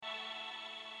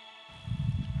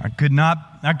I could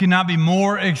not be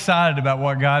more excited about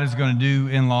what God is going to do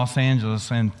in Los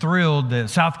Angeles, and thrilled that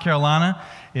South Carolina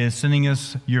is sending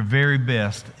us your very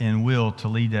best and will to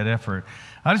lead that effort.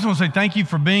 I just want to say thank you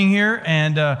for being here,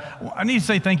 and I need to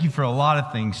say thank you for a lot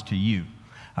of things to you.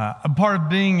 A part of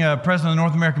being president of the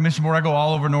North American Mission Board, I go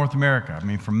all over North America. I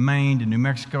mean, from Maine to New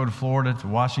Mexico to Florida to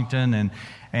Washington,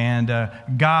 and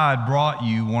God brought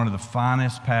you one of the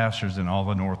finest pastors in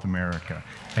all of North America,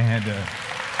 and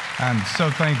I'm so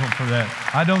thankful for that.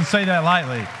 I don't say that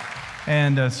lightly,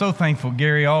 and so thankful.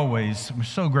 Gary, always, we're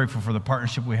so grateful for the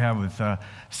partnership we have with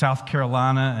South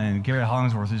Carolina, and Gary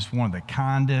Hollingsworth is one of the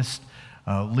kindest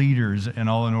leaders in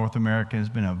all of North America. Has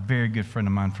been a very good friend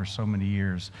of mine for so many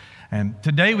years. And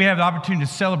today we have the opportunity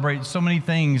to celebrate so many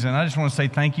things, and I just want to say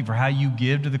thank you for how you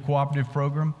give to the cooperative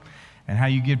program and how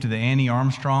you give to the Annie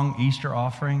Armstrong Easter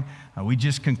offering. We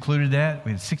just concluded that.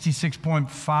 We had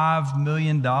 $66.5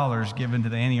 million given to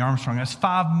the Annie Armstrong. That's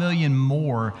 $5 million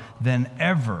more than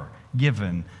ever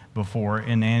given before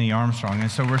in Annie Armstrong.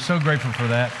 And so we're so grateful for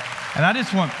that. And I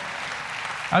just want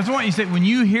you to say, when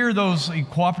you hear those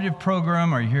cooperative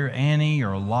program, or you hear Annie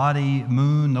or Lottie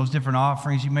Moon, those different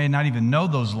offerings, you may not even know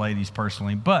those ladies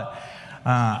personally, but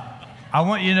I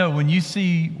want you to know, when you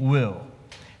see Will,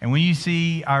 and when you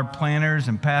see our planners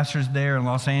and pastors there in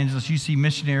Los Angeles, you see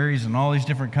missionaries in all these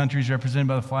different countries represented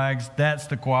by the flags, that's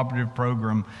the cooperative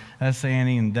program. That's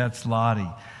Annie and that's Lottie.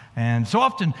 And so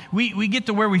often we get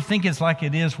to where we think it's like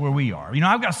it is where we are. You know,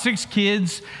 I've got 6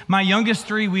 kids. My youngest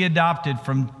 3 we adopted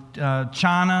from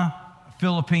China,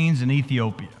 Philippines, and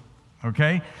Ethiopia.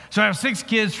 Okay? So I have 6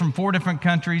 kids from 4 different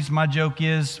countries. My joke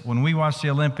is, when we watch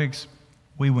the Olympics,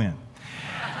 we win.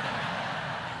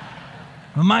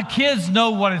 Well, my kids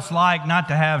know what it's like not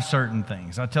to have certain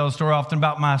things. I tell a story often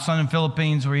about my son in the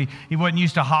Philippines where he wasn't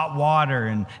used to hot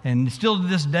water, and still to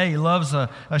this day he loves a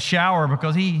shower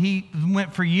because he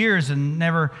went for years and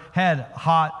never had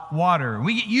hot water.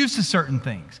 We get used to certain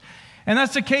things. And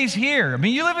that's the case here. I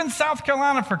mean, you live in South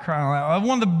Carolina, for crying out loud,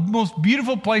 one of the most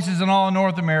beautiful places in all of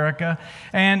North America,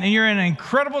 and you're in an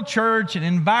incredible church, an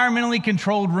environmentally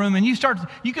controlled room, and you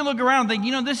can look around and think,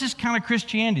 you know, this is kind of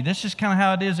Christianity. This is kind of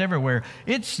how it is everywhere.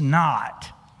 It's not,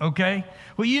 okay?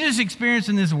 What you just experienced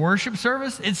in this worship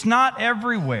service, it's not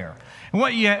everywhere. And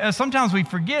what sometimes we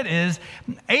forget is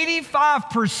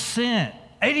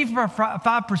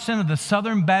 85% of the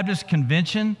Southern Baptist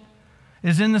Convention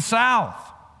is in the South.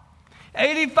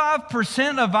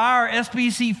 85% of our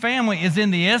SBC family is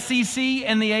in the SEC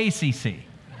and the ACC.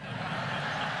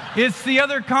 It's the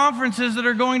other conferences that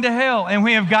are going to hell, and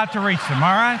we have got to reach them,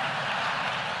 all right?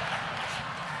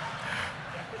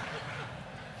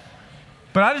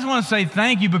 But I just want to say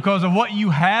thank you because of what you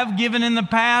have given in the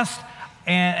past.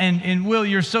 And Will,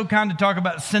 you're so kind to talk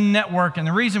about Send Network. And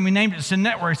the reason we named it Send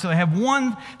Network is so they have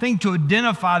one thing to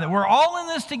identify that we're all in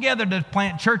this together to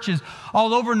plant churches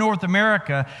all over North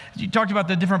America. You talked about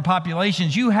the different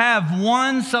populations. You have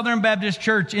one Southern Baptist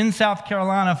church in South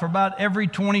Carolina for about every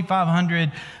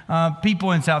 2,500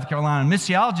 people in South Carolina.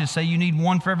 Missiologists say you need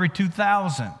one for every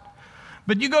 2,000.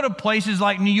 But you go to places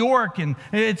like New York, and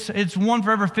it's one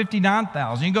for every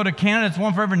 59,000. You go to Canada, it's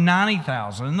one for every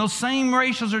 90,000. And those same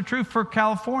ratios are true for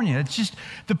California. It's just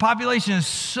the population is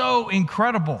so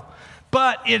incredible,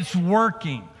 but it's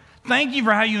working. Thank you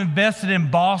for how you invested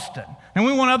in Boston. And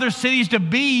we want other cities to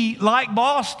be like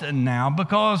Boston now,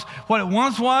 because what it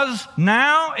once was,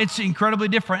 now it's incredibly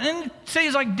different. And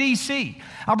cities like D.C.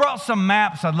 I brought some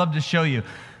maps I'd love to show you.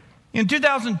 In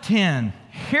 2010,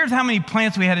 here's how many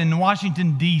plants we had in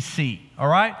Washington, D.C., all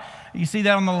right? You see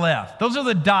that on the left. Those are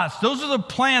the dots. Those are the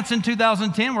plants in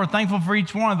 2010. We're thankful for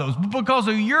each one of those. But because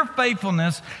of your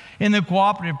faithfulness in the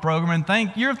cooperative program, and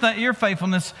thank your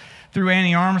faithfulness through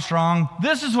Annie Armstrong,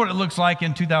 this is what it looks like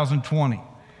in 2020.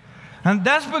 And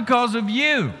that's because of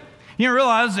you. You don't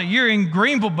realize that you're in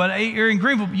Greenville, but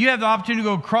you have the opportunity to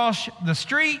go across the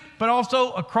street, but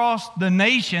also across the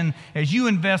nation as you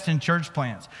invest in church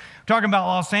plants. Talking about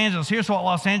Los Angeles, here's what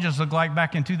Los Angeles looked like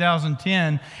back in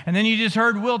 2010. And then you just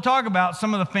heard Will talk about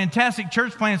some of the fantastic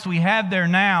church plants we have there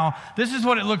now. This is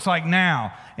what it looks like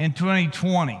now in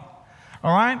 2020.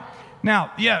 All right?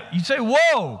 Now, yeah, you say,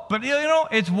 whoa, but you know,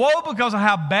 it's whoa because of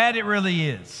how bad it really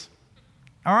is.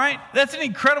 All right? That's an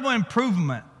incredible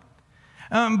improvement.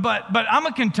 But I'm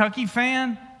a Kentucky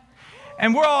fan,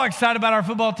 and we're all excited about our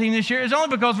football team this year. It's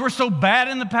only because we're so bad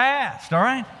in the past, all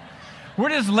right? We're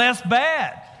just less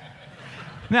bad.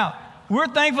 Now, we're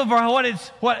thankful for what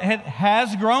it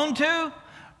has grown to,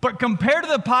 but compared to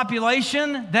the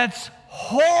population, that's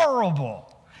horrible.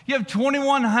 You have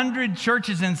 2,100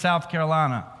 churches in South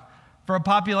Carolina for a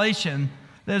population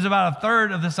that is about a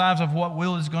third of the size of what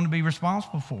Will is going to be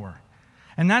responsible for.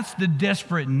 And that's the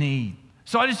desperate need.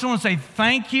 So I just want to say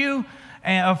thank you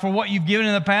for what you've given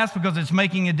in the past, because it's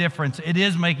making a difference. It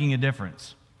is making a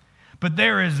difference. But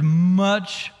there is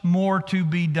much more to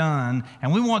be done,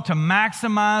 and we want to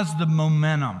maximize the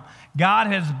momentum. God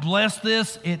has blessed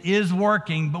this. It is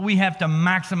working, but we have to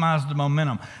maximize the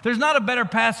momentum. There's not a better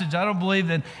passage, I don't believe,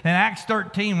 than in Acts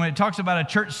 13 when it talks about a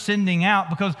church sending out,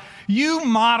 because you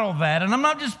model that. And I'm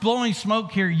not just blowing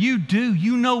smoke here. You do.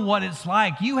 You know what it's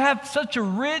like. You have such a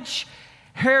rich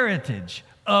heritage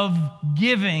of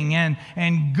giving and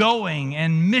going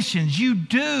and missions. You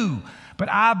do. But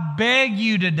I beg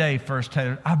you today, First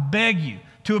Taylor, I beg you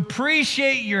to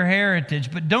appreciate your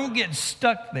heritage, but don't get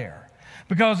stuck there,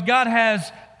 because God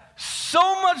has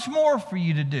so much more for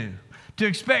you to do, to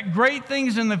expect great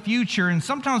things in the future. And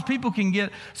sometimes people can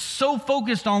get so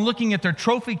focused on looking at their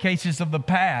trophy cases of the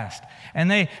past, and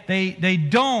they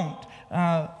don't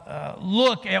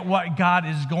look at what God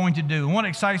is going to do. And what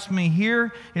excites me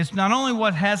here is not only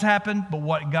what has happened, but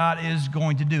what God is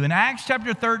going to do. In Acts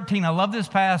chapter 13, I love this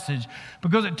passage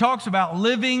because it talks about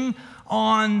living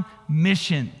on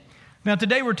mission. Now,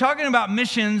 today we're talking about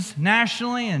missions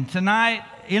nationally, and tonight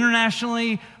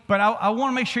internationally, but I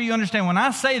want to make sure you understand when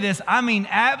I say this, I mean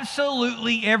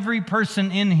absolutely every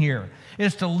person in here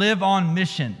is to live on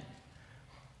mission.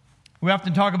 We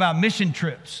often talk about mission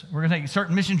trips. We're going to take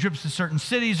certain mission trips to certain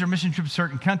cities or mission trips to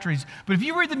certain countries. But if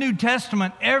you read the New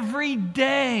Testament, every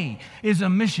day is a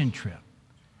mission trip.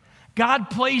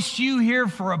 God placed you here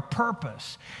for a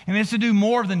purpose. And it's to do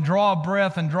more than draw a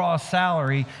breath and draw a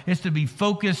salary. It's to be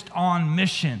focused on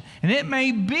mission. And it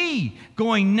may be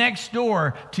going next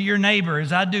door to your neighbor,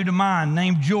 as I do to mine,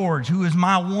 named George, who is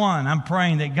my one. I'm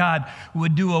praying that God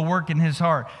would do a work in his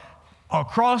heart.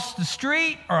 Across the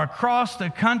street or across the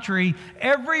country,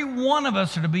 every one of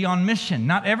us are to be on mission.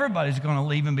 Not everybody's going to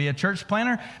leave and be a church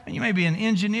planter. You may be an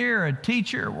engineer, a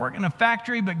teacher, work in a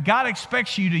factory, but God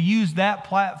expects you to use that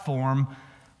platform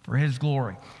for his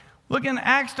glory. Look in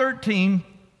Acts 13,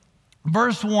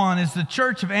 verse 1, as the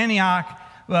church of Antioch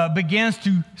begins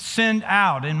to send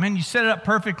out. And man, you set it up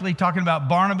perfectly talking about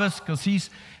Barnabas, because he's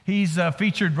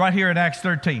featured right here at Acts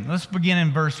 13. Let's begin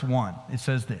in verse 1. It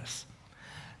says this.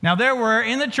 Now there were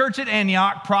in the church at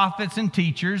Antioch prophets and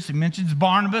teachers. He mentions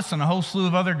Barnabas and a whole slew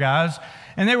of other guys.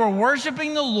 And they were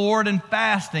worshiping the Lord and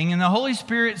fasting. And the Holy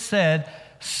Spirit said,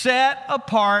 set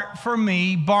apart for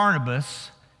me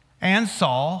Barnabas and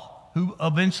Saul, who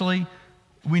eventually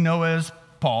we know as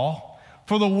Paul,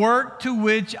 for the work to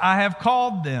which I have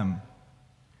called them.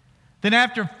 Then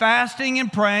after fasting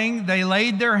and praying, they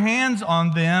laid their hands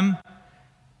on them.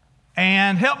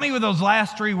 And help me with those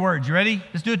last three words. You ready?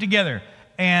 Let's do it together.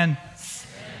 And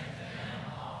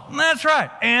that's right.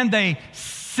 And they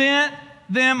sent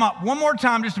them up. One more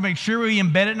time just to make sure we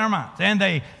embed it in our minds. And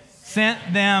they sent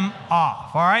them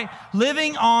off. All right?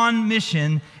 Living on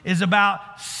mission is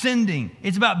about sending.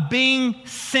 It's about being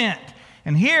sent.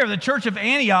 And here the church of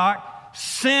Antioch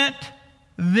sent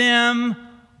them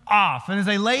off. And as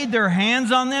they laid their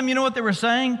hands on them, you know what they were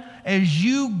saying? As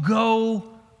you go,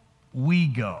 we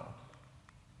go.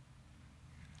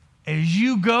 As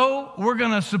you go, we're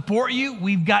going to support you.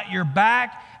 We've got your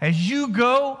back. As you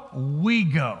go, we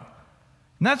go.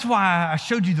 And that's why I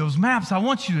showed you those maps. I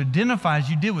want you to identify, as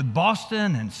you did with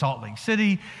Boston and Salt Lake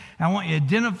City, and I want you to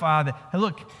identify that, hey,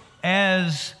 look,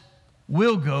 as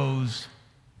Will goes,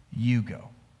 you go.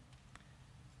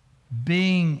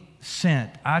 Being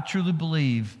sent, I truly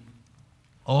believe,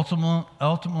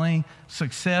 ultimately,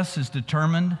 success is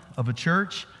determined of a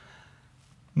church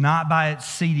not by its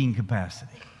seating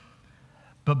capacity,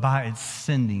 but by its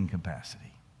sending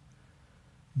capacity.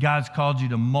 God's called you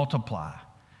to multiply.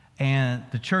 And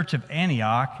the church of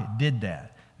Antioch did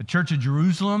that. The church of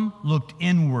Jerusalem looked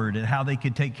inward at how they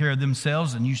could take care of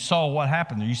themselves, and you saw what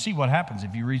happened there. You see what happens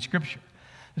if you read Scripture.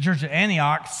 The church of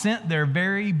Antioch sent their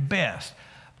very best,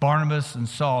 Barnabas and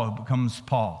Saul, who becomes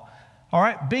Paul. All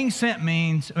right, being sent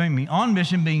means, on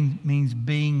mission means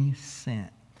being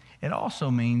sent. It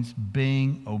also means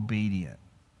being obedient.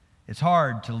 It's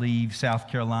hard to leave South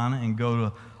Carolina and go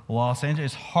to Los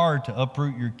Angeles. It's hard to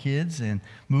uproot your kids and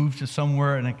move to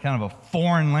somewhere in a kind of a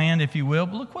foreign land, if you will.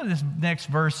 But look what this next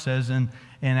verse says in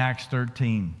Acts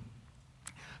 13.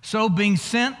 So being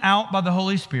sent out by the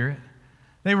Holy Spirit,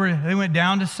 they went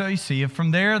down to Seleucia.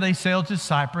 From there they sailed to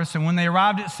Cyprus. And when they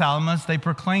arrived at Salamis, they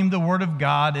proclaimed the word of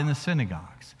God in the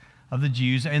synagogues of the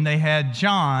Jews. And they had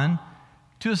John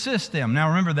to assist them. Now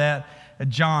remember that,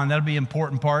 John, that'll be an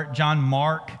important part. John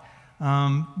Mark.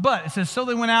 But it says, so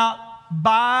they went out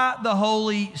by the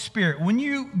Holy Spirit. When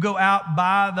you go out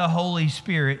by the Holy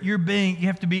Spirit, you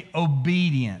have to be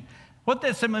obedient. What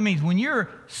that simply means, when you're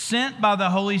sent by the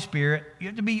Holy Spirit, you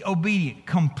have to be obedient,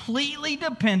 completely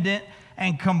dependent,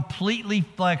 and completely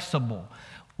flexible.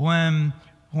 When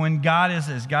God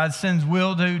as God sends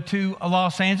Will to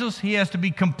Los Angeles, he has to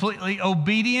be completely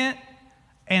obedient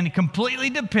and completely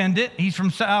dependent. He's from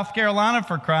South Carolina,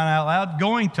 for crying out loud,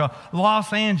 going to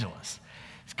Los Angeles.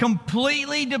 It's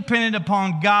completely dependent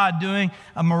upon God doing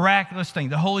a miraculous thing.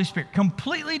 The Holy Spirit,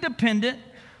 completely dependent,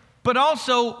 but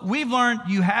also we've learned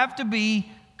you have to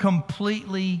be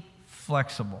completely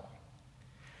flexible.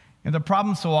 And the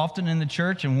problem so often in the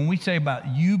church, and when we say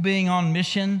about you being on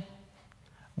mission,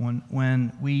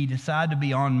 when we decide to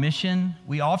be on mission,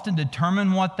 we often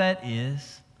determine what that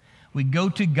is. We go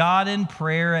to God in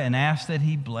prayer and ask that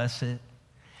he bless it.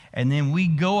 And then we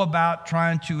go about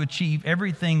trying to achieve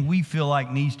everything we feel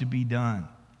like needs to be done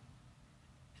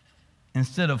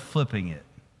instead of flipping it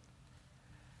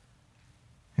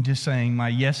and just saying, my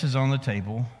yes is on the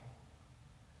table.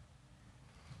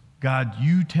 God,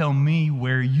 you tell me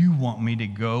where you want me to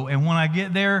go. And when I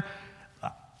get there,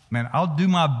 man, I'll do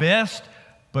my best,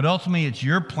 but ultimately it's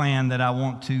your plan that I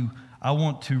want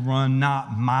to run,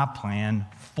 not my plan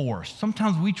forced.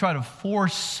 Sometimes we try to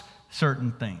force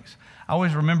certain things. I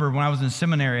always remember when I was in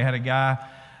seminary, I had a guy,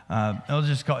 I'll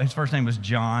just call, his first name was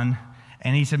John,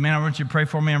 and he said, man, I want you to pray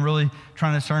for me. I'm really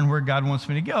trying to discern where God wants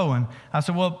me to go. And I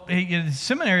said, well, in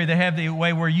seminary, they have the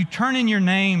way where you turn in your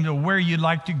name to where you'd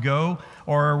like to go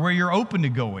or where you're open to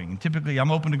going. And typically,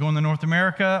 I'm open to going to North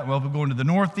America. I'm open to going to the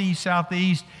Northeast,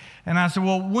 Southeast. And I said,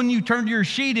 well, when you turned your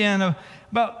sheet in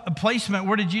about a placement,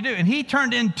 what did you do? And he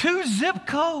turned in 2 zip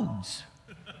codes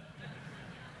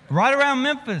right around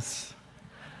Memphis,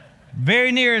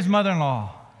 very near his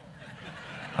mother-in-law.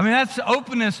 I mean, that's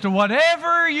openness to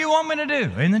whatever you want me to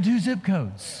do in the 2 zip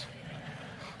codes.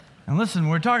 And listen,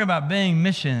 we're talking about being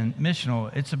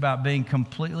missional. It's about being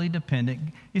completely dependent.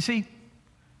 You see,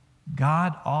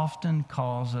 God often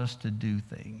calls us to do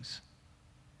things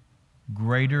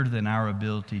greater than our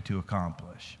ability to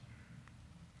accomplish.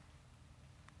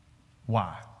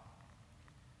 Why?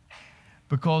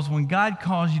 Because when God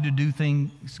calls you to do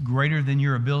things greater than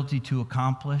your ability to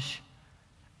accomplish,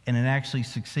 and it actually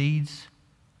succeeds,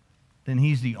 then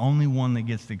he's the only one that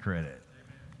gets the credit.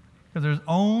 Because there's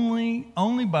only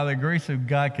by the grace of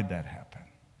God could that happen.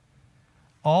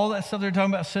 All that stuff they're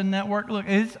talking about, Sin Network, look,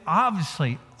 it's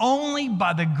obviously only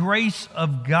by the grace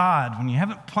of God. When you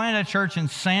haven't planted a church in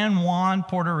San Juan,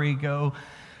 Puerto Rico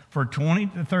for 20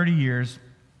 to 30 years,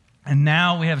 and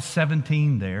now we have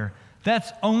 17 there,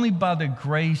 that's only by the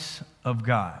grace of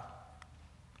God.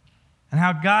 And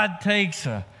how God takes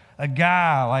a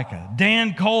guy like a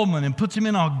Dan Coleman and puts him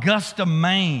in Augusta,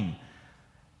 Maine,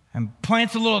 and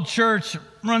plants a little church that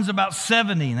runs about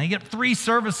 70, and they get 3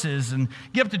 services and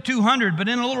get up to 200, but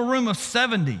in a little room of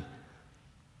 70.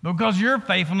 Because of your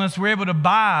faithfulness, we're able to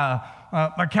buy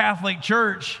a Catholic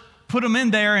church, put them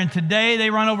in there, and today they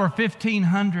run over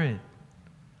 1,500.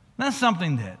 That's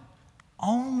something that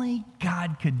only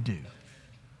God could do.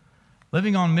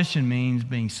 Living on mission means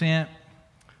being sent,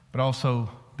 but also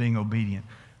being obedient.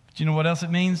 But you know what else it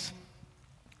means?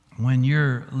 When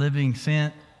you're living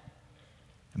sent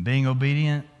and being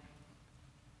obedient,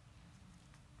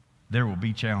 there will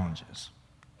be challenges.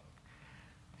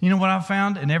 You know what I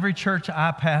found? In every church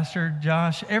I pastored,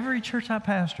 Josh, every church I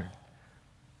pastored,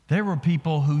 there were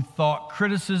people who thought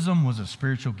criticism was a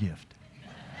spiritual gift.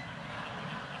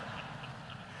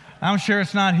 I'm sure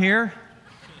it's not here.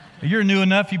 You're new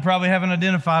enough, you probably haven't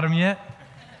identified them yet.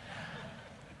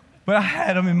 But I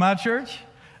had them in my church,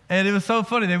 and it was so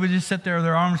funny. They would just sit there with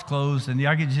their arms closed, and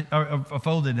I get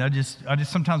folded. And I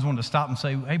just sometimes wanted to stop and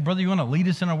say, hey, brother, you want to lead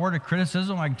us in a word of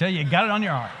criticism? I can tell you got it on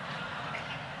your heart.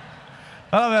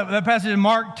 Oh, that passage in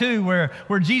Mark 2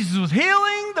 where Jesus was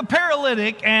healing the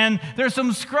paralytic, and there's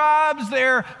some scribes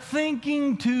there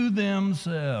thinking to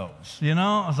themselves. You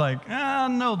know, I was like, I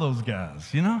know those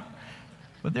guys, you know.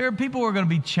 But there are people who are going to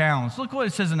be challenged. Look what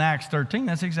it says in Acts 13.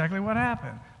 That's exactly what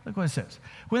happened. Look what it says.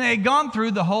 When they had gone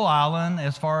through the whole island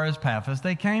as far as Paphos,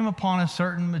 they came upon a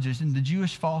certain magician, the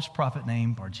Jewish false prophet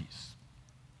named Bar-Jesus.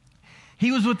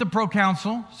 He was with the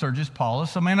proconsul, Sergius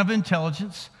Paulus, a man of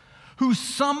intelligence, who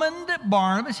summoned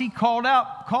Barnabas. He called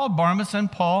Barnabas and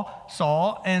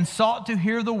Saul, and sought to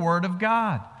hear the word of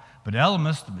God. But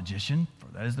Elymas, the magician, for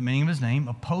that is the meaning of his name,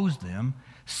 opposed them,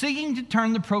 seeking to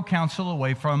turn the proconsul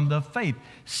away from the faith.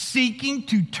 Seeking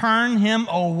to turn him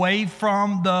away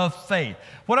from the faith.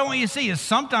 What I want you to see is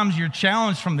sometimes you're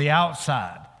challenged from the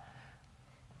outside.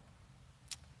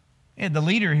 The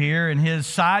leader here and his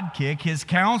sidekick, his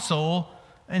counsel,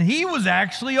 And he was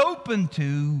actually open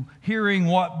to hearing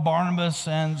what Barnabas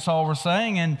and Saul were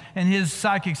saying. And his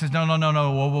sidekick says, no,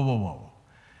 whoa.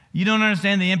 You don't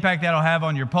understand the impact that'll have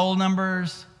on your poll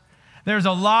numbers. There's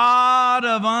a lot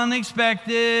of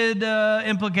unexpected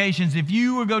implications. If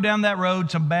you would go down that road,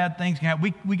 some bad things can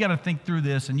happen. We got to think through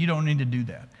this, and you don't need to do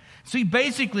that. So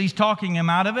he's talking him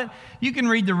out of it. You can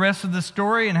read the rest of the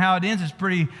story and how it ends.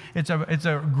 It's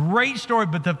a great story,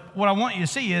 but what I want you to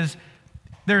see is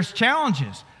there's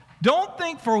challenges. Don't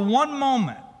think for one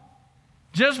moment,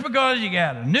 just because you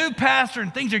got a new pastor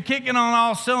and things are kicking on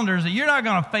all cylinders, that you're not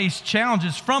going to face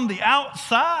challenges from the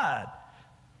outside.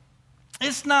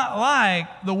 It's not like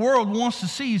the world wants to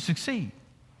see you succeed.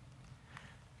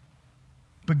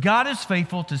 But God is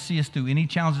faithful to see us through any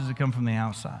challenges that come from the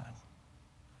outside.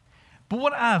 But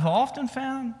what I've often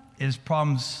found is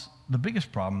the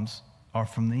biggest problems are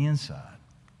from the inside.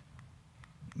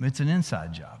 It's an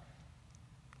inside job.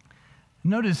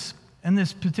 Notice in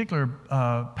this particular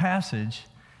passage,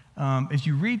 as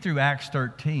you read through Acts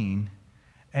 13,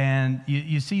 and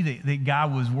you see that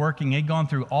God was working. They'd gone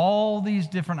through all these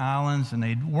different islands, and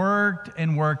they'd worked.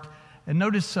 And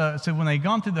notice, so when they'd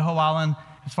gone through the whole island,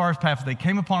 as far as Paphos, they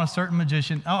came upon a certain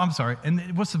magician. Oh, I'm sorry.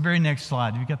 And what's the very next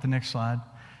slide? Have you got the next slide?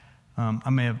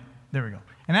 There we go.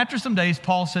 And after some days,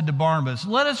 Paul said to Barnabas,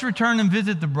 let us return and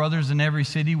visit the brothers in every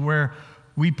city where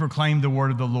we proclaim the word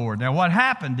of the Lord. Now, what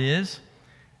happened is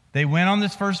they went on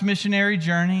this first missionary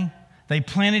journey. They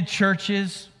planted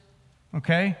churches,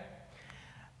 okay?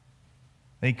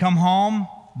 They come home,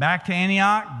 back to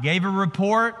Antioch, gave a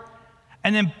report,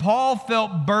 and then Paul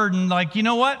felt burdened, like, you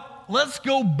know what? Let's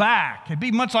go back. It'd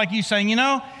be much like you saying,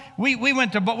 we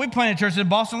planted churches in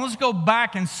Boston. Let's go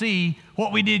back and see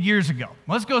what we did years ago.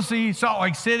 Let's go see Salt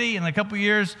Lake City in a couple of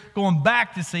years, going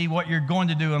back to see what you're going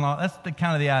to do. And all. That's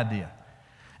kind of the idea.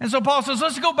 And so Paul says,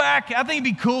 let's go back. I think it'd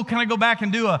be cool. Can I go back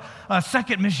and do a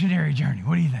second missionary journey?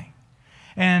 What do you think?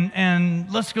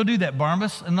 And let's go do that,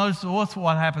 Barnabas. And notice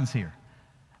what happens here.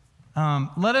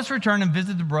 Let us return and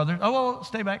visit the brothers. Oh,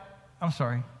 stay back. I'm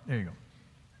sorry. There you go.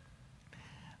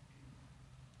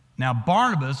 Now,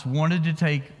 Barnabas wanted to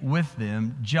take with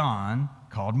them John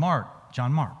Mark.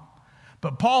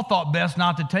 But Paul thought best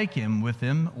not to take him with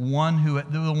him,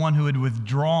 the one who had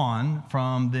withdrawn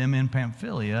from them in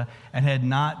Pamphylia and had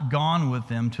not gone with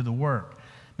them to the work.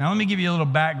 Now, let me give you a little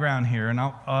background here, and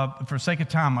for sake of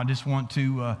time, I just want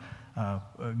to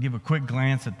give a quick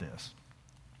glance at this.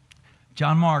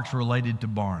 John Mark's related to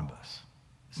Barnabas,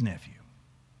 his nephew.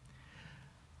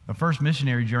 The first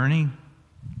missionary journey,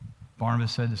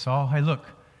 Barnabas said to Saul, hey, look,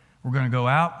 we're going to go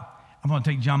out. I'm going to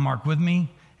take John Mark with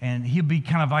me, and he'll be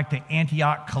kind of like the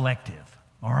Antioch Collective,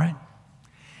 all right?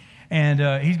 And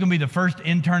he's going to be the first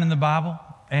intern in the Bible,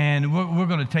 and we're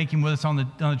going to take him with us on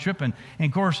the trip. And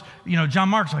of course, John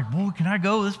Mark's like, boy, can I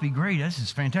go? This would be great. This is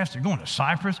fantastic. Going to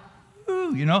Cyprus.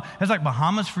 It's like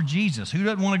Bahamas for Jesus. Who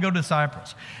doesn't want to go to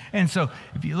Cyprus? And so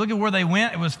if you look at where they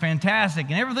went, it was fantastic.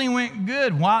 And everything went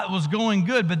good while it was going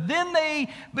good. But then they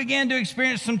began to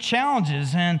experience some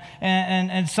challenges.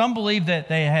 And some believe that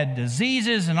they had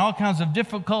diseases and all kinds of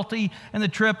difficulty in the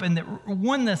trip. And that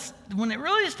when it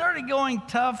really started going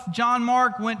tough, John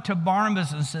Mark went to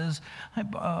Barnabas and says, hey,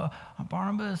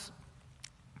 Barnabas,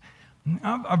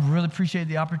 I really appreciate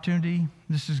the opportunity.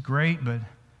 This is great, but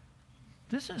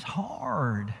this is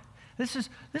hard. This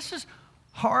is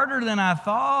harder than I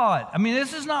thought. I mean,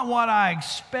 this is not what I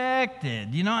expected.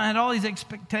 I had all these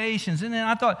expectations. And then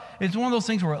I thought, it's one of those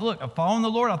things where, look, I'm following the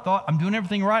Lord. I thought I'm doing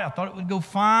everything right. I thought it would go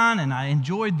fine. And I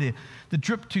enjoyed the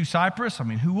trip to Cyprus. I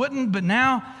mean, who wouldn't? But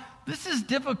now this is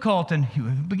difficult. And he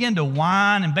began to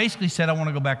whine and basically said, I want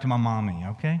to go back to my mommy,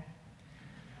 okay?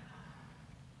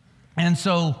 And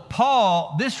so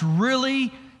Paul, this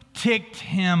really ticked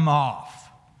him off.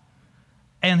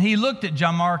 And he looked at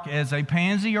John Mark as a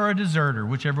pansy or a deserter,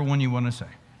 whichever one you want to say.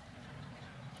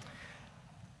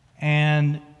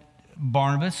 And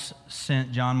Barnabas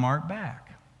sent John Mark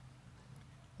back.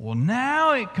 Well,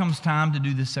 now it comes time to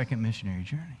do the second missionary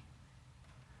journey.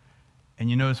 And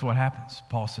you notice what happens.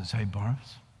 Paul says, hey,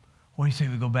 Barnabas, what do you say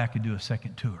we go back and do a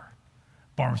second tour?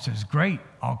 Barnabas says, great,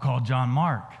 I'll call John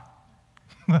Mark.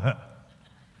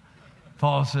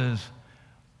 Paul says,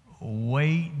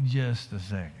 wait just a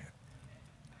second.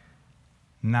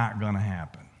 Not going to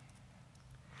happen.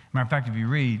 Matter of fact, if you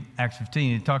read Acts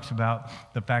 15, it talks about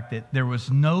the fact that there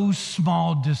was no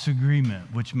small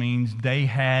disagreement, which means they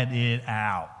had it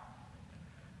out.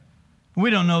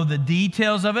 We don't know the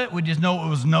details of it. We just know it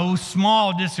was no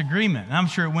small disagreement. And I'm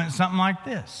sure it went something like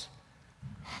this.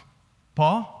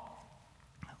 Paul,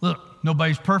 look,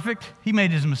 nobody's perfect. He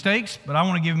made his mistakes, but I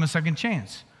want to give him a second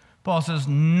chance. Paul says,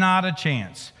 not a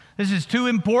chance. This is too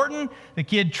important. The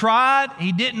kid tried.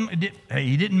 He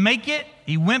didn't make it.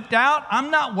 He wimped out.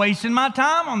 I'm not wasting my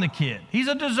time on the kid. He's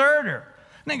a deserter.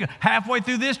 And then halfway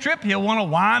through this trip, he'll want to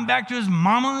whine back to his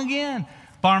mama again.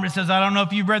 Barnabas says, I don't know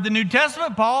if you've read the New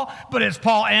Testament, Paul, but it's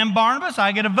Paul and Barnabas.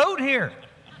 I get a vote here.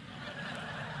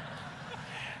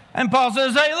 And Paul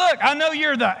says, hey, look, I know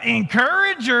you're the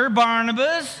encourager,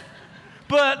 Barnabas,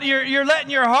 but you're letting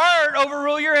your heart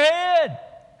overrule your head.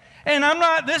 And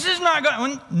this is not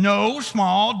going, no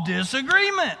small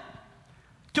disagreement.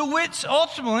 To which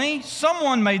ultimately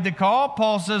someone made the call.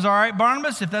 Paul says, all right,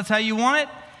 Barnabas, if that's how you want it,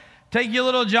 take your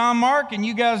little John Mark and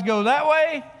you guys go that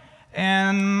way.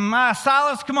 And my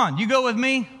Silas, come on, you go with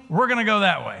me. We're going to go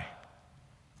that way.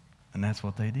 And that's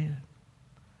what they did.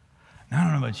 Now, I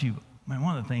don't know about you, man,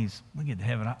 one of the things, we get to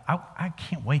heaven, I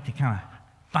can't wait to kind of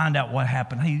find out what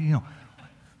happened. Hey,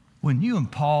 when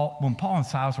Paul and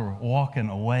Silas were walking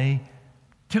away,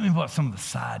 tell me what some of the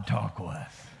side talk was.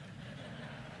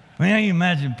 I mean, how you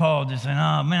imagine Paul just saying,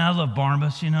 oh, man, I love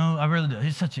Barnabas, I really do.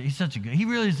 He's such a good, he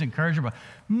really is an encourager, but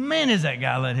man, is that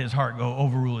guy let his heart go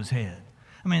overrule his head.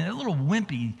 I mean, that little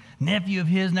wimpy nephew of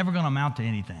his never going to amount to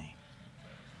anything.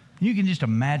 You can just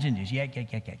imagine just yak.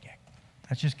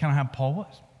 That's just kind of how Paul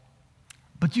was.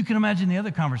 But you can imagine the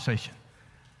other conversation.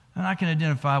 And I can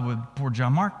identify with poor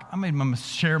John Mark. I made my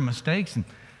share of mistakes, and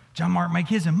John Mark make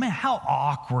his. And man, how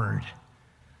awkward.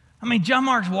 I mean, John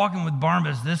Mark's walking with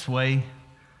Barnabas this way,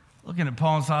 looking at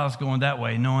Paul and Silas going that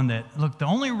way, knowing that, look, the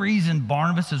only reason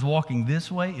Barnabas is walking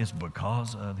this way is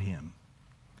because of him.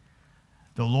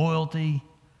 The loyalty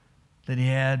that he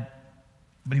had,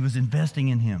 but he was investing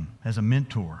in him as a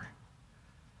mentor.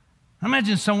 I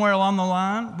imagine somewhere along the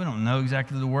line, we don't know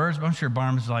exactly the words, but I'm sure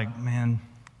Barnabas is like, man,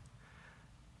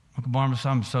 Uncle Barnabas,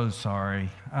 I'm so sorry.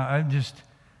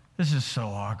 This is so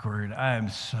awkward. I am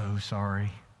so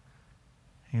sorry.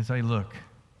 He can say, look,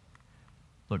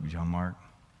 John Mark,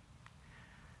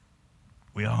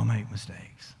 we all make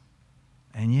mistakes.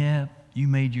 And yeah, you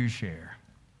made your share.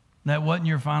 That wasn't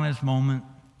your finest moment.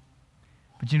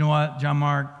 But you know what, John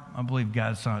Mark? I believe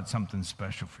God saw something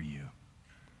special for you.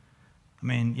 I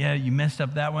mean, yeah, you messed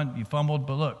up that one, you fumbled,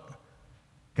 but look,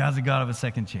 God's a God of a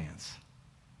second chance.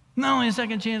 Not only a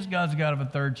second chance, God's a God of a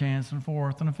third chance and a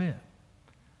fourth and a fifth.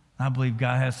 I believe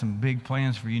God has some big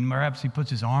plans for you. Perhaps he puts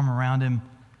his arm around him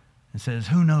and says,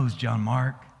 who knows, John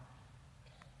Mark,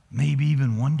 maybe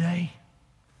even one day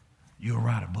you'll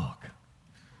write a book.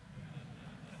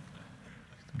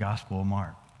 The Gospel of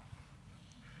Mark.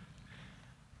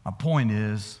 My point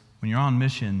is, when you're on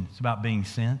mission, it's about being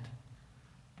sent.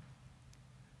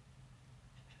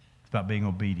 It's about being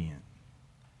obedient.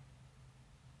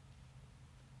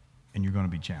 And you're going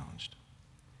to be challenged.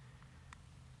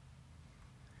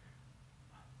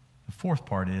 The fourth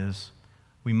part is,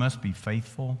 we must be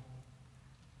faithful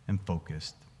and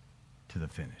focused to the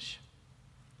finish.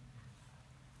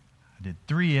 I did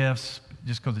 3 F's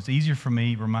just because it's easier for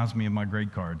me. It reminds me of my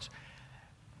grade cards.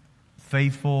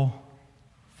 Faithful,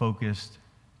 focused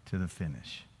to the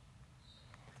finish.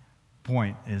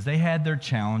 Point is, they had their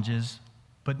challenges,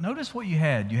 but notice what you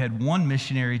had. You had 1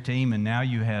 missionary team, and now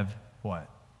you have what?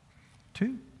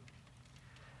 2.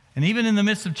 And even in the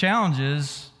midst of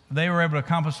challenges, they were able to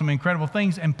accomplish some incredible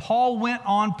things. And Paul went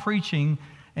on preaching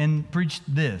and preached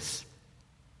this.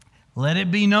 Let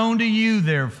it be known to you,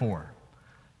 therefore,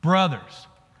 brothers,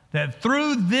 that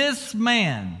through this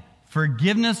man,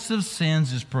 forgiveness of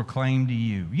sins is proclaimed to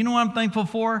you. You know what I'm thankful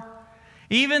for?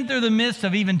 Even through the midst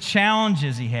of even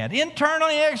challenges he had,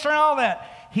 internally, externally, all that,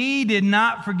 he did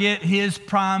not forget his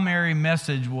primary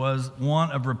message was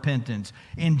one of repentance.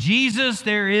 In Jesus,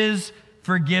 there is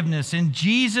forgiveness. In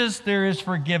Jesus, there is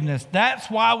forgiveness. That's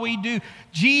why we do.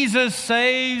 Jesus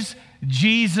saves,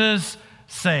 Jesus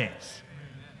saves.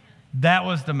 That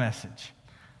was the message.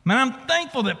 Man, I'm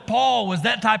thankful that Paul was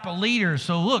that type of leader.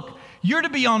 So look, you're to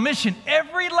be on mission.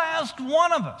 Every last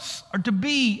one of us are to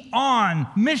be on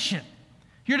mission.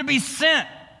 You're to be sent.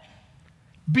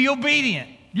 Be obedient.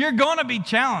 You're going to be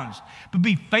challenged, but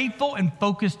be faithful and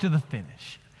focused to the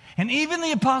finish. And even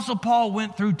the Apostle Paul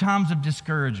went through times of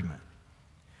discouragement.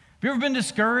 Have you ever been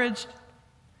discouraged?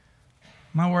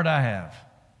 My word, I have.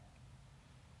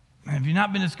 And if you've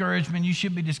not been discouraged, man, you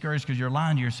should be discouraged because you're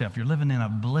lying to yourself. You're living in an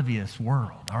oblivious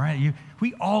world, all right?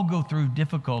 We all go through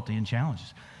difficulty and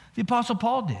challenges. The Apostle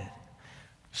Paul did.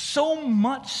 So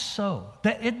much so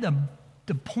that at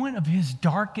the point of his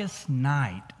darkest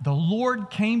night, the Lord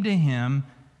came to him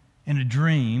in a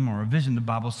dream or a vision, the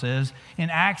Bible says, in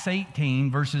Acts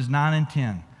 18, verses 9 and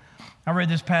 10. I read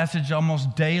this passage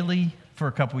almost daily for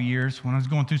a couple years when I was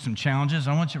going through some challenges.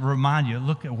 I want you to remind you,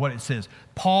 look at what it says.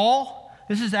 Paul,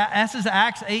 This is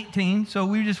Acts 18, so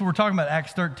we're talking about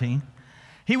Acts 13.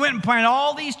 He went and planted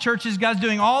all these churches, God's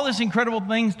doing all these incredible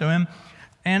things to him.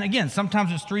 And again,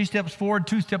 sometimes it's 3 steps forward,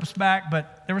 2 steps back,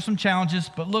 but there were some challenges.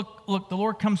 But look, the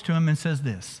Lord comes to him and says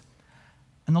this.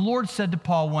 And the Lord said to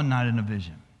Paul one night in a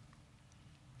vision,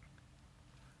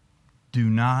 do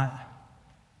not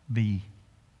be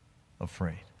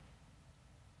afraid,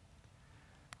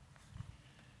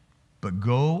 but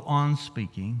go on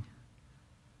speaking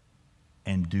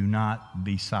and do not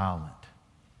be silent.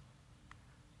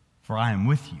 For I am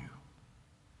with you,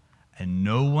 and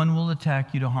no one will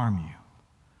attack you to harm you.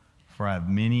 For I have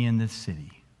many in this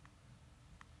city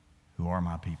who are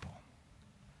my people.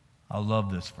 I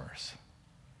love this verse.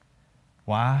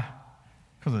 Why?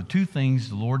 Because of the 2 things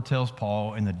the Lord tells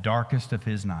Paul in the darkest of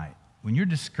his night. When you're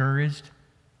discouraged,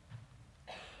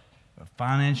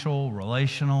 financial,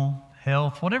 relational,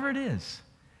 health, whatever it is,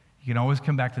 you can always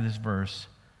come back to this verse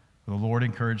where the Lord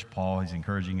encouraged Paul. He's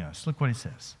encouraging us. Look what he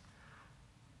says.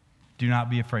 Do not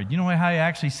be afraid. You know how he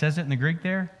actually says it in the Greek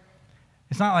there?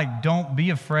 It's not like don't be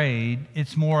afraid.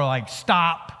 It's more like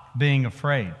stop being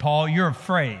afraid. Paul, you're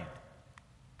afraid.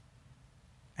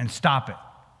 And stop it.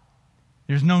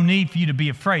 There's no need for you to be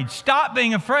afraid. Stop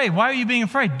being afraid. Why are you being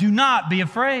afraid? Do not be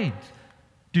afraid.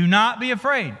 Do not be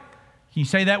afraid. Can you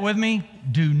say that with me?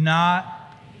 Do not.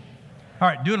 All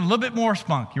right, do it a little bit more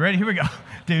spunk. You ready? Here we go.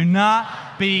 Do not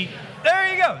be.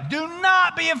 There you go. Do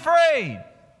not be afraid,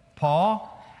 Paul.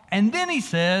 And then he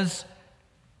says,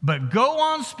 but go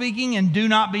on speaking and do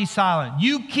not be silent.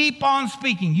 You keep on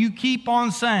speaking. You keep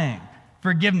on saying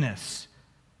forgiveness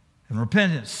and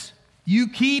repentance. You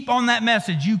keep on that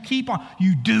message. You keep on.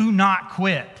 You do not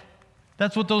quit.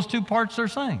 That's what those 2 parts are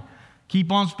saying.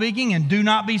 Keep on speaking and do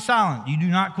not be silent. You do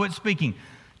not quit speaking.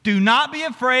 Do not be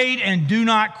afraid and do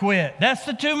not quit. That's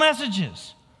the 2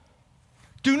 messages.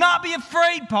 Do not be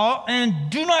afraid, Paul,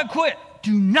 and do not quit.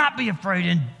 Do not be afraid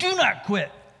and do not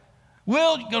quit.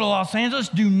 Will, go to Los Angeles.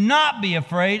 Do not be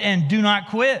afraid and do not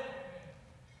quit.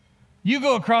 You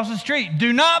go across the street.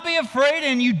 Do not be afraid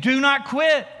and you do not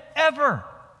quit, ever.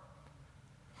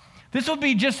 This would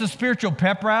be just a spiritual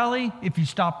pep rally if you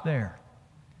stop there.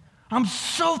 I'm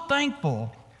so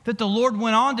thankful that the Lord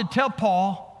went on to tell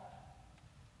Paul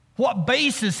what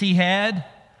basis he had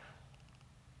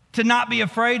to not be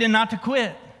afraid and not to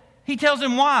quit. He tells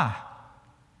him why.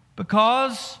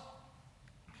 Because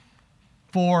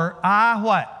for I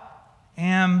what?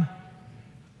 Am.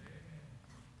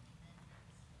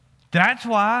 That's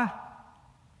why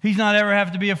he's not ever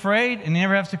have to be afraid and he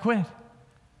never has to quit.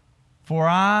 For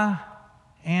I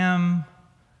am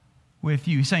with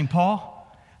you. He's saying,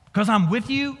 Paul, because I'm with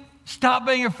you, stop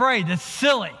being afraid. That's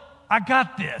silly. I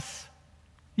got this.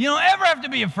 You don't ever have to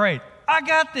be afraid. I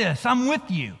got this. I'm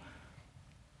with you.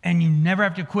 And you never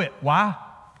have to quit. Why?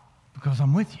 Because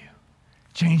I'm with you.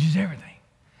 It changes everything.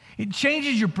 It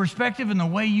changes your perspective and the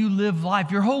way you live life.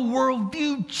 Your whole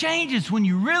worldview changes when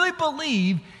you really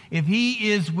believe if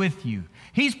he is with you.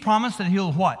 He's promised that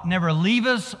he'll what? Never leave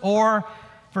us or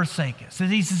forsake us. That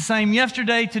he's the same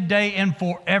yesterday, today, and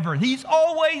forever. He's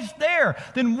always there.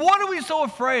 Then what are we so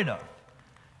afraid of?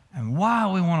 And why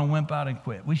we want to wimp out and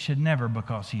quit? We should never,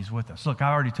 because he's with us. Look,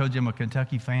 I already told you I'm a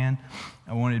Kentucky fan.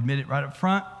 I want to admit it right up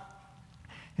front.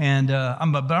 And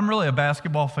but I'm really a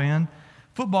basketball fan.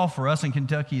 Football for us in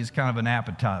Kentucky is kind of an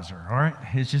appetizer, all right?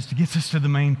 It's just, it gets us to the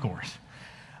main course.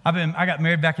 I got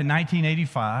married back in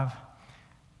 1985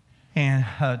 and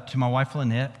to my wife,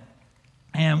 Lynette.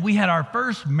 And we had our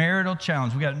first marital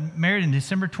challenge. We got married in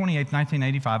December 28th,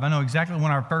 1985. I know exactly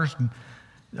when our first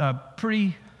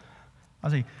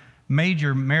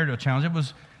major marital challenge. It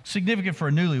was significant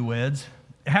for newlyweds.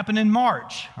 It happened in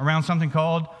March around something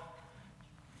called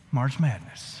March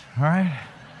Madness, all right?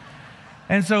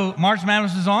 And so March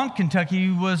Madness was on. Kentucky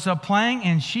was playing,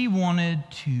 and she wanted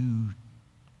to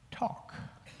talk.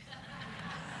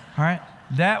 All right?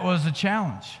 That was a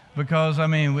challenge because, I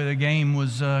mean, the game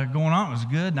was going on. It was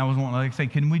good, and I was wanting to say,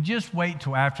 can we just wait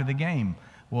till after the game?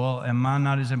 Well, am I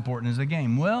not as important as the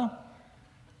game? Well,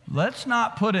 let's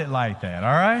not put it like that, all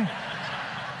right?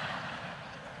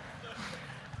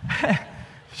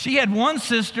 She had one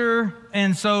sister,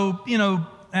 and so, you know,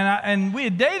 and we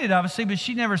had dated, obviously, but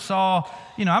she never saw,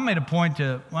 you know, I made a point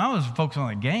to, when I was focused on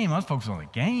the game, I was focused on the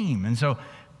game. And so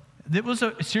it was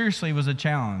seriously, it was a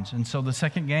challenge. And so the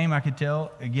second game, I could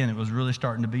tell, again, it was really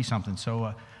starting to be something.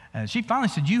 So she finally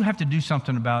said, you have to do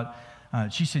something about,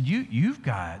 she said, you've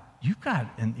got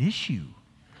an issue.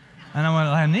 And I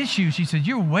went, an issue? She said,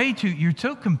 you're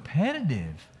so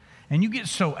competitive. And you get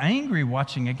so angry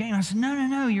watching a game. I said,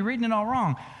 no, you're reading it all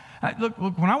wrong. Look,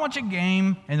 when I watch a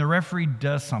game and the referee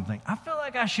does something, I feel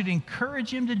like I should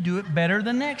encourage him to do it better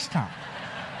the next time.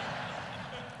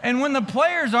 And when the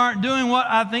players aren't doing what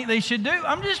I think they should do,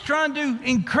 I'm just trying to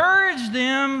encourage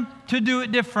them to do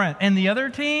it different. And the other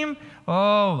team,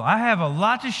 I have a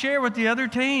lot to share with the other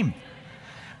team.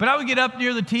 But I would get up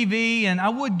near the TV and I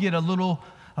would get a little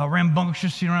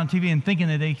rambunctious sitting around TV and thinking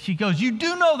that she goes, you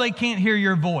do know they can't hear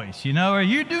your voice, or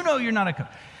you do know you're not a coach.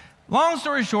 Long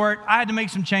story short, I had to make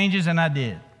some changes and I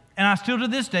did. And I still to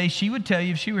this day, she would tell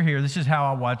you if she were here, this is how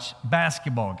I watch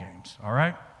basketball games, all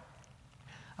right?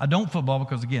 I don't football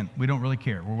because, again, we don't really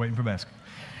care. We're waiting for basketball.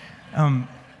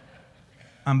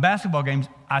 On basketball games,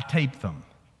 I tape them.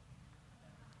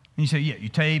 And you say, yeah, you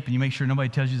tape and you make sure nobody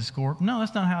tells you the score. No,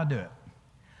 that's not how I do it.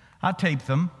 I tape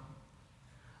them.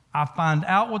 I find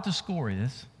out what the score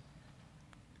is.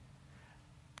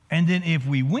 And then if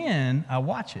we win, I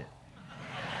watch it.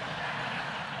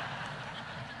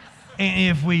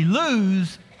 And if we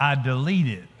lose, I delete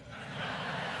it.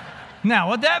 Now,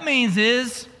 what that means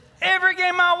is, every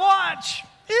game I watch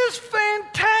is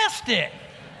fantastic.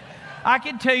 I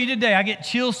can tell you today, I get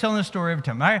chills telling this story every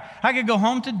time. I could go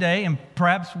home today and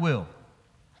perhaps will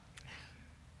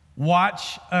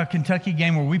watch a Kentucky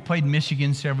game where we played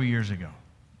Michigan several years ago.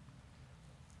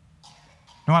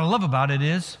 Now, what I love about it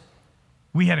is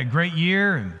we had a great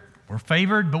year and we're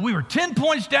favored, but we were 10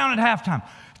 points down at halftime.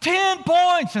 10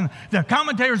 points. And the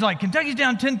commentator's like, Kentucky's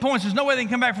down 10 points. There's no way they can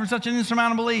come back from such an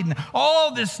insurmountable lead. And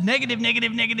all this negative. Did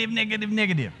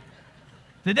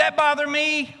that bother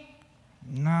me?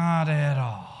 Not at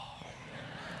all.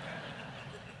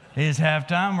 It's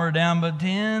halftime. We're down by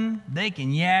 10. They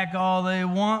can yak all they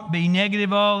want, be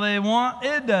negative all they want.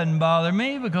 It doesn't bother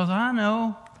me because I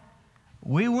know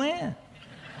we win.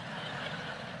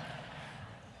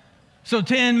 So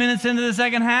 10 minutes into the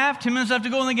second half, 10 minutes left to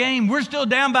go in the game. We're still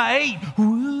down by 8.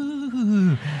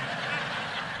 Woo.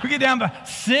 We get down by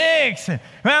 6. We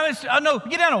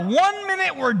get down to 1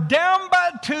 minute. We're down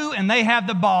by 2, and they have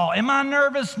the ball. Am I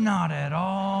nervous? Not at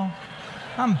all.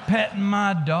 I'm petting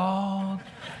my dog.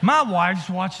 My wife's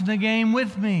watching the game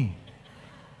with me,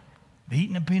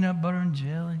 eating a peanut butter and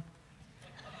jelly.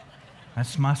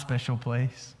 That's my special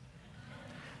place.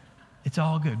 It's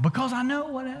all good because I know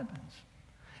what happens.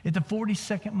 At the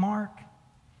 42nd mark,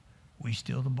 we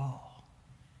steal the ball.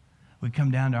 We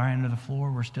come down to our end of the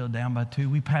floor. We're still down by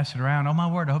 2. We pass it around. Oh,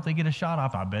 my word, I hope they get a shot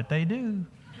off. I bet they do.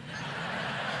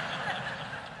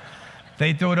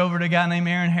 They throw it over to a guy named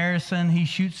Aaron Harrison. He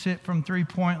shoots it from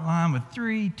three-point line with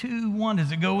 3, 2, 1.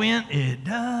 Does it go in? It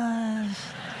does.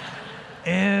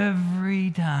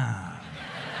 Every time.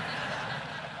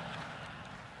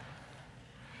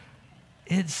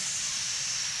 It's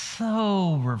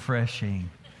so refreshing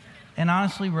and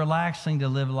honestly relaxing to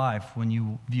live life when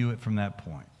you view it from that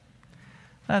point.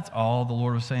 That's all the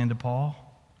Lord was saying to Paul.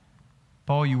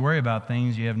 Paul, you worry about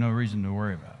things you have no reason to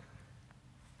worry about.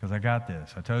 Because I got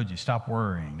this. I told you, stop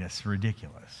worrying. That's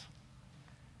ridiculous.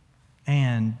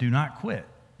 And do not quit.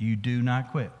 You do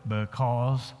not quit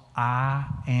because I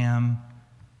am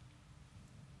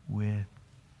with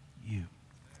you.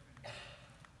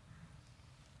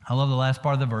 I love the last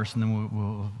part of the verse, and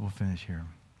then we'll finish here.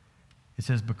 It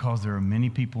says, because there are many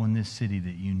people in this city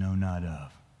that you know not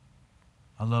of.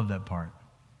 I love that part.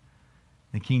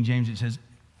 In the King James, it says,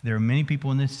 there are many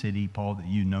people in this city, Paul, that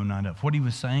you know not of. What he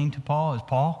was saying to Paul is,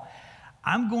 Paul,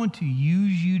 I'm going to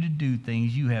use you to do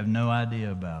things you have no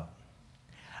idea about.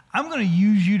 I'm going to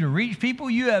use you to reach people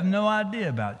you have no idea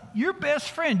about. Your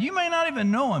best friend, you may not even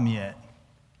know him yet.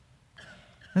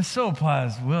 This so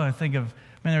applies. Well, I think of,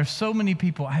 man, there are so many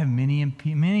people. I have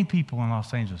many people in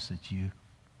Los Angeles that you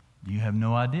have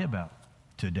no idea about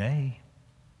today.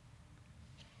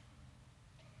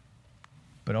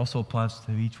 But also applies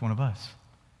to each one of us.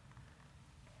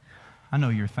 I know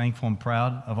you're thankful and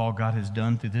proud of all God has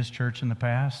done through this church in the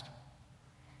past.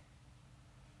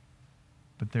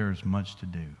 But there is much to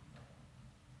do.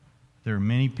 There are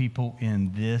many people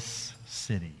in this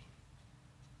city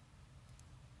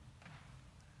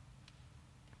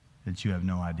that you have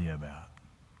no idea about.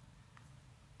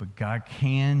 But God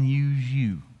can use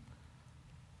you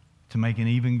to make an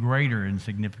even greater and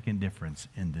significant difference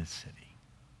in this city.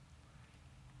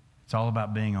 It's all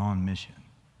about being on mission.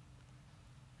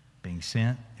 Being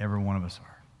sent, every one of us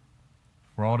are.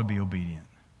 We're all to be obedient.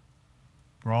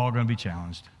 We're all going to be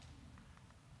challenged.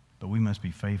 But we must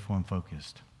be faithful and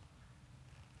focused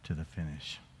to the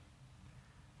finish.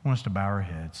 I want us to bow our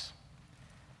heads.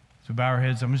 So bow our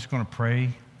heads. I'm just going to pray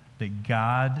that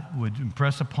God would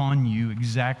impress upon you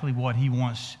exactly what he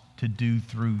wants to do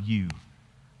through you.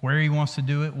 Where he wants to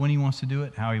do it, when he wants to do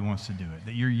it, how he wants to do it.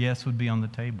 That your yes would be on the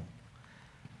table.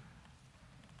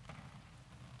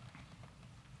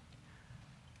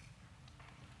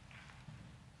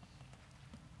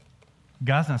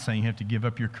 God's not saying you have to give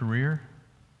up your career.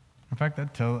 In fact, I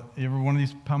tell every one of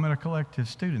these Palmetto Collective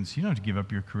students, you don't have to give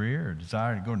up your career or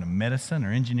desire to go into medicine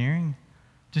or engineering.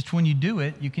 Just when you do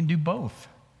it, you can do both.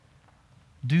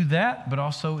 Do that, but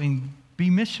also be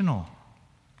missional.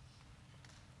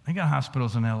 They got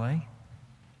hospitals in L.A.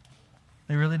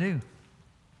 They really do.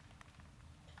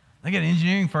 They got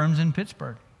engineering firms in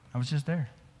Pittsburgh. I was just there.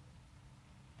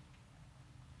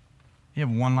 You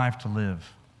have one life to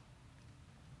live.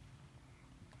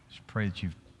 Just pray that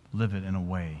you live it in a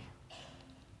way.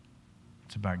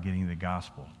 It's about getting the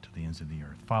gospel to the ends of the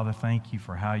earth. Father, thank you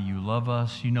for how you love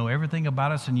us. You know everything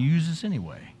about us and you use us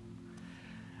anyway.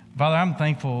 Father, I'm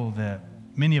thankful that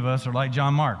many of us are like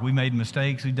John Mark. We made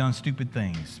mistakes. We've done stupid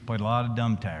things. Played a lot of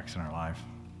dumb tacks in our life.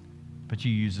 But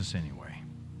you use us anyway.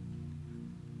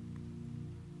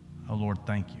 Oh, Lord,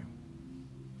 thank you.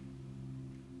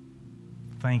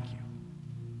 Thank you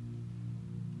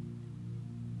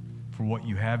for what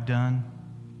you have done,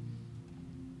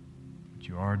 what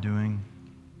you are doing,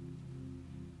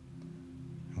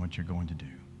 and what you're going to do.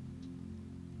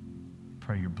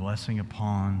 Pray your blessing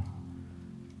upon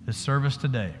this service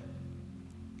today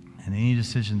and any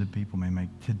decision that people may make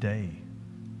today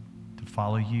to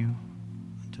follow you,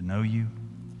 to know you,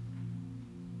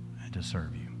 and to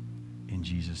serve you. In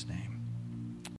Jesus' name.